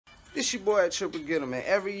This your boy at Getem, and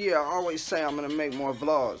every year I always say I'm gonna make more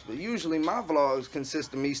vlogs, but usually my vlogs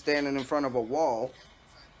consist of me standing in front of a wall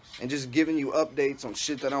and just giving you updates on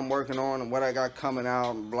shit that I'm working on and what I got coming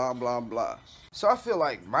out and blah blah blah. So I feel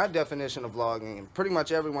like my definition of vlogging and pretty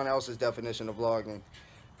much everyone else's definition of vlogging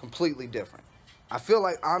completely different. I feel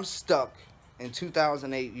like I'm stuck in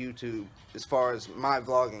 2008 YouTube as far as my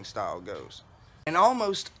vlogging style goes. And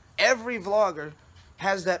almost every vlogger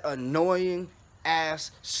has that annoying ass,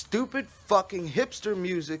 stupid fucking hipster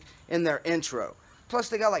music in their intro. Plus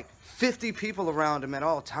they got like 50 people around them at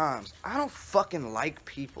all times. I don't fucking like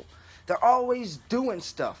people. They're always doing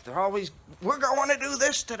stuff. They're always, we're going to do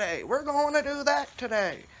this today. We're going to do that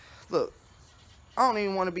today. Look, I don't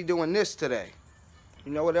even want to be doing this today.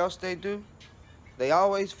 You know what else they do? They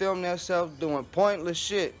always film themselves doing pointless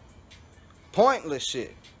shit. Pointless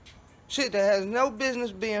shit. Shit that has no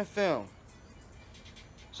business being filmed.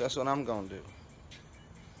 So that's what I'm gonna do.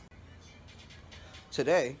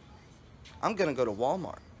 Today, I'm gonna go to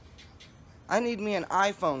Walmart. I need me an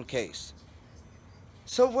iPhone case.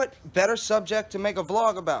 So what better subject to make a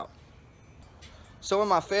vlog about? So in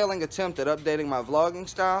my failing attempt at updating my vlogging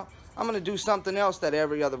style, I'm gonna do something else that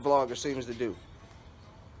every other vlogger seems to do.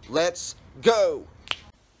 Let's go!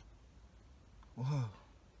 Whoa.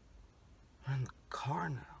 We're in the car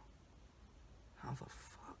now. How the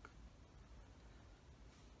fuck?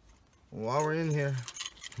 While we're in here,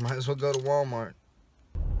 might as well go to Walmart.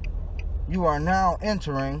 You are now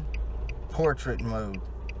entering portrait mode.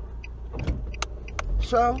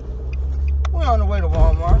 So, we're on the way to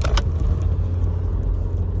Walmart.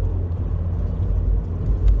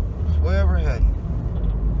 Where we're heading.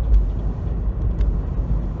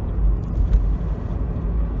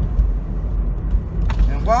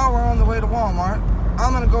 And while we're on the way to Walmart,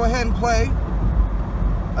 I'm gonna go ahead and play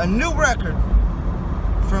a new record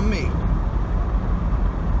from me.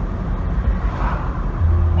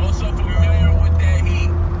 Also familiar with that heat.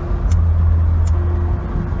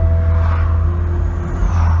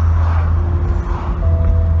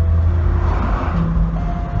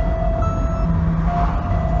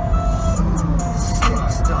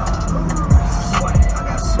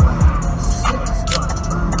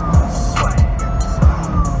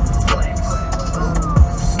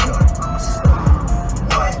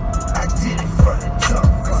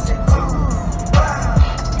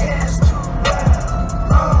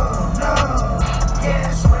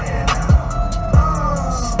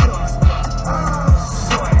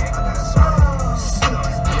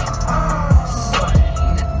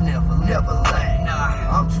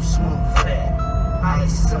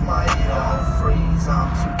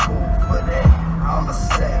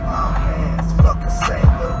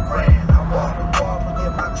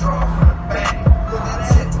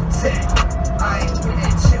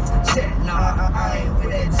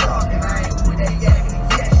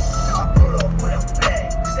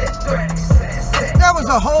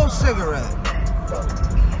 A whole cigarette.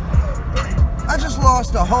 I just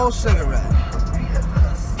lost a whole cigarette.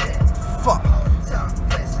 Fuck.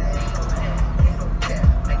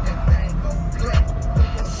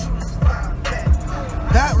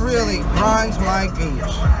 That really grinds my gooch.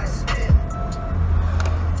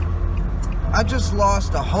 I just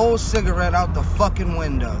lost a whole cigarette out the fucking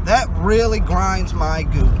window. That really grinds my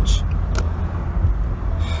gooch.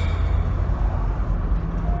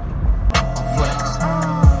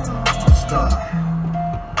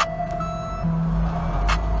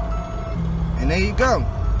 And there you go.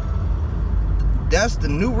 That's the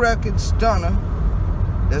new record, Stunner.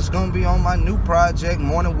 That's gonna be on my new project,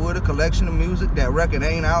 Morning Wood, a collection of music. That record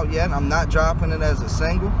ain't out yet. I'm not dropping it as a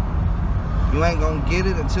single. You ain't gonna get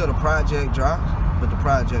it until the project drops. But the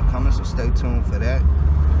project coming, so stay tuned for that.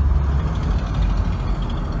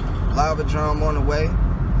 Lava Drum on the way.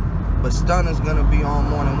 But Stunner's gonna be on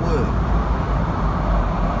Morning Wood.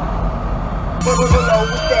 With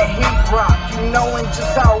that heat rock, you knowin'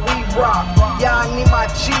 just how we rock. Yeah, I need my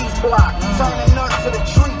cheese block, turning up to the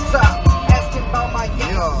treetop, asking about my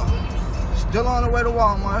Yo, still on the way to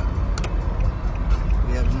Walmart.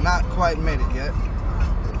 We have not quite made it yet.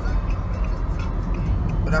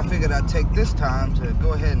 But I figured I'd take this time to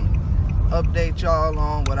go ahead and update y'all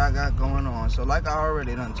on what I got going on. So like I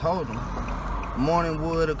already done told them, Morning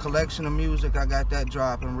Wood, a collection of music, I got that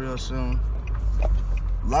dropping real soon.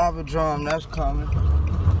 Lava Drum, that's coming.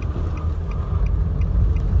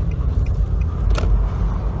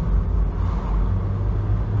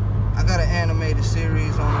 I got an animated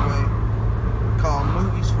series on the way called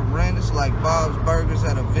Movies for Rent. It's like Bob's Burgers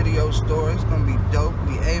at a video store. It's gonna be dope.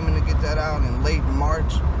 We aiming to get that out in late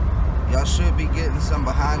March. Y'all should be getting some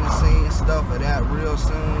behind the scenes stuff of that real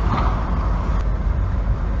soon.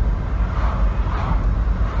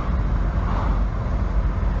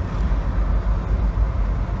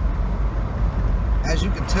 as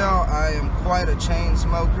you can tell, I am quite a chain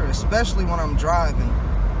smoker, especially when I'm driving.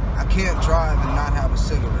 I can't drive and not have a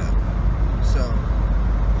cigarette. So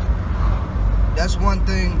that's one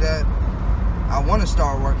thing that I want to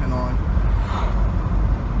start working on,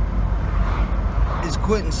 is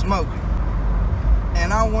quitting smoking.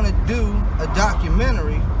 And I want to do a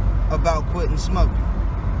documentary about quitting smoking.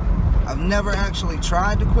 I've never actually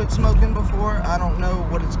tried to quit smoking before. I don't know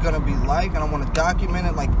what it's gonna be like, and I want to document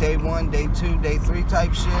it, like day 1, day 2, day 3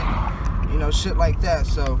 type shit, you know, shit like that.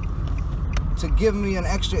 So to give me an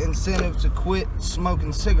extra incentive to quit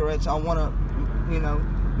smoking cigarettes, I want to, you know,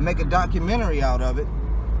 make a documentary out of it,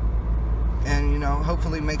 and, you know,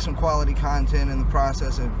 hopefully make some quality content in the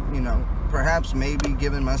process of, you know, perhaps maybe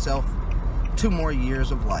giving myself 2 more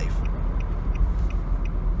years of life.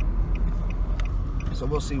 So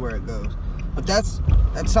we'll see where it goes. But that's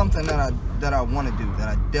something that I want to do, that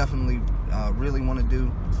I definitely really want to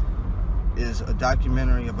do, is a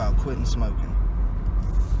documentary about quitting smoking.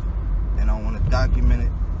 And I want to document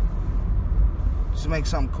it, just make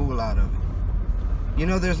something cool out of it. You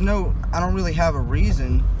know, I don't really have a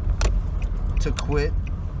reason to quit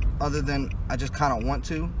other than I just kind of want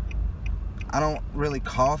to. I don't really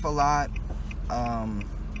cough a lot. I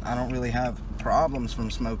don't really have problems from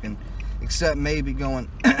smoking, except maybe going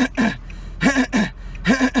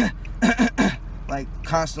like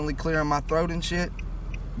constantly clearing my throat and shit.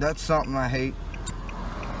 That's something I hate.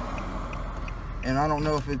 And I don't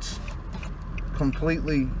know if it's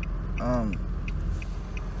completely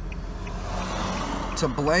to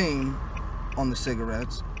blame on the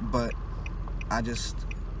cigarettes, but I just,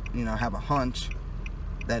 you know, have a hunch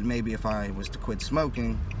that maybe if I was to quit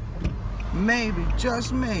smoking, maybe,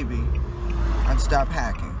 just maybe, I'd stop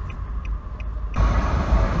hacking.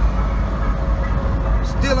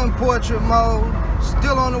 Still in portrait mode,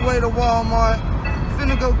 still on the way to Walmart,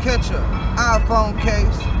 finna go catch a iPhone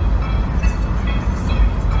case.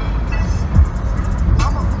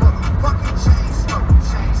 I'm a motherfucking chain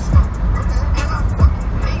smoker, and I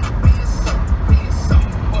fucking hate being so.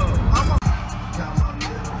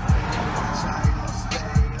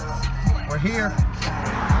 We're here.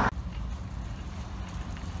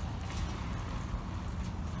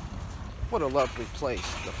 What a lovely place,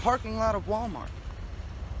 the parking lot of Walmart.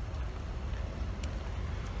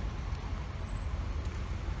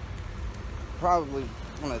 Probably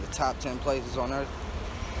one of the top 10 places on earth.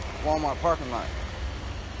 Walmart parking lot.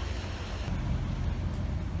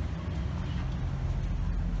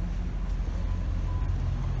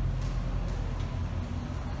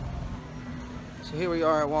 So here we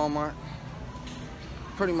are at Walmart.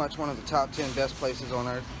 Pretty much one of the top 10 best places on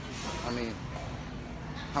earth. I mean,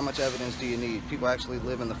 how much evidence do you need? People actually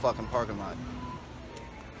live in the fucking parking lot.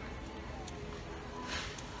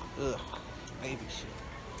 Ugh, baby shit.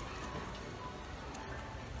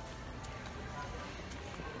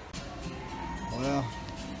 Well,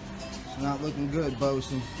 it's not looking good,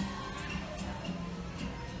 Bosun.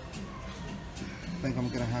 I think I'm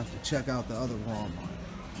gonna have to check out the other Walmart.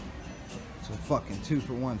 It's a fucking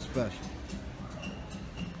 2-for-1 special.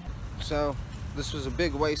 So, this was a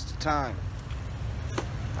big waste of time.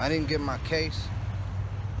 I didn't get my case.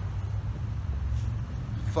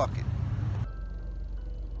 Fuck it.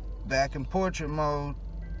 Back in portrait mode.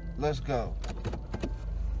 Let's go.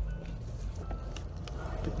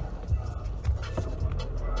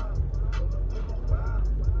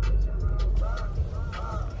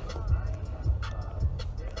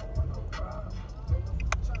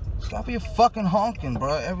 Stop your fucking honking,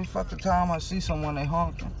 bro. Every fucking time I see someone, they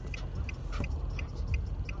honking.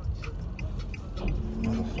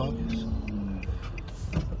 Motherfuckers.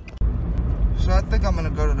 So I think I'm gonna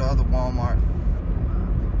go to the other Walmart.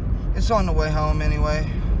 It's on the way home anyway.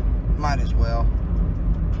 Might as well.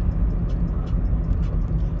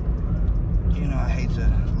 You know, I hate to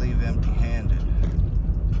leave empty-handed.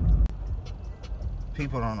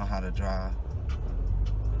 People don't know how to drive.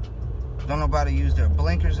 Don't nobody use their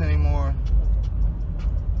blinkers anymore.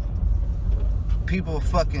 People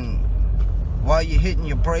fucking, while you're hitting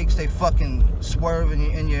your brakes, they fucking swerve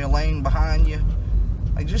in your lane behind you.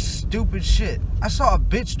 Like, just stupid shit. I saw a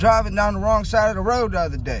bitch driving down the wrong side of the road the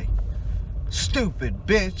other day. Stupid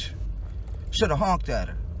bitch. Should've honked at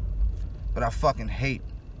her. But I fucking hate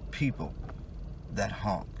people that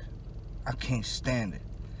honk. I can't stand it.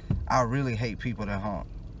 I really hate people that honk.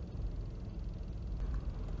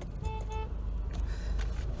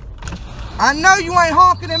 I know you ain't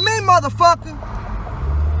honking at me, motherfucker.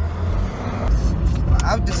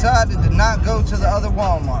 I've decided to not go to the other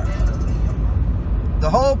Walmart. The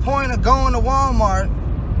whole point of going to Walmart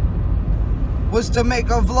was to make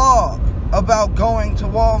a vlog about going to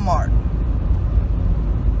Walmart.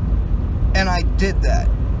 And I did that.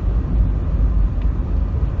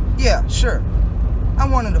 Yeah, sure. I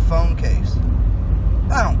wanted a phone case.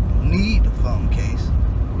 I don't need a phone case.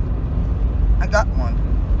 I got one.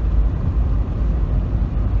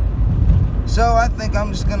 So I think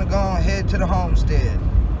I'm just gonna go and head to the homestead.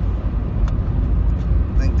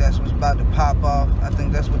 I think that's what's about to pop off. I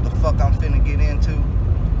think that's what the fuck I'm finna get into.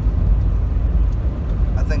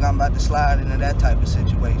 I think I'm about to slide into that type of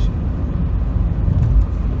situation.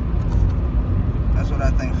 That's what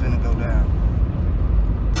I think finna go down.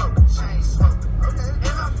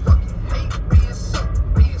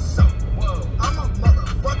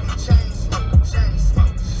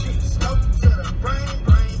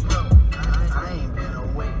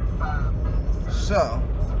 So,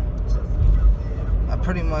 I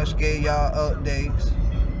pretty much gave y'all updates,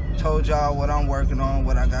 told y'all what I'm working on,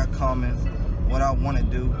 what I got coming, what I want to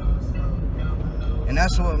do. And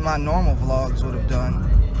that's what my normal vlogs would have done,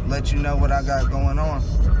 let you know what I got going on.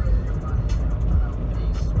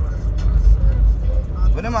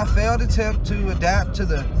 But in my failed attempt to adapt to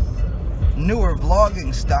the newer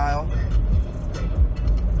vlogging style,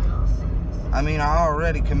 I mean, I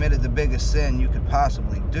already committed the biggest sin you could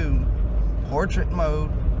possibly do. Portrait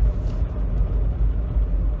mode.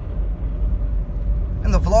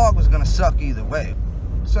 And the vlog was gonna suck either way.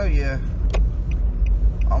 So yeah,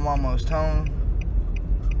 I'm almost home.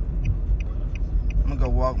 I'm gonna go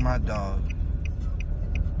walk my dog.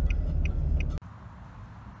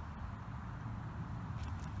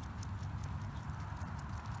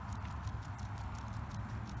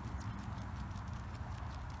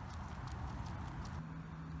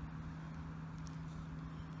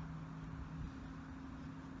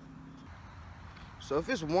 So if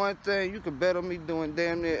it's one thing you can bet on me doing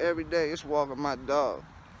damn near every day, it's walking my dog.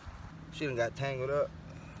 She done got tangled up.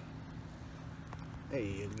 There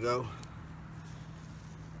you go.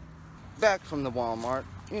 Back from the Walmart.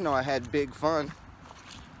 You know, I had big fun.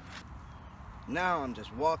 Now I'm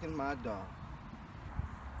just walking my dog.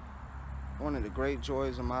 One of the great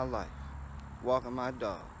joys of my life. Walking my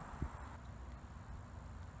dog.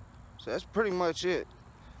 So that's pretty much it.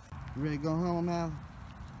 You ready to go home, Al?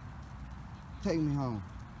 Take me home.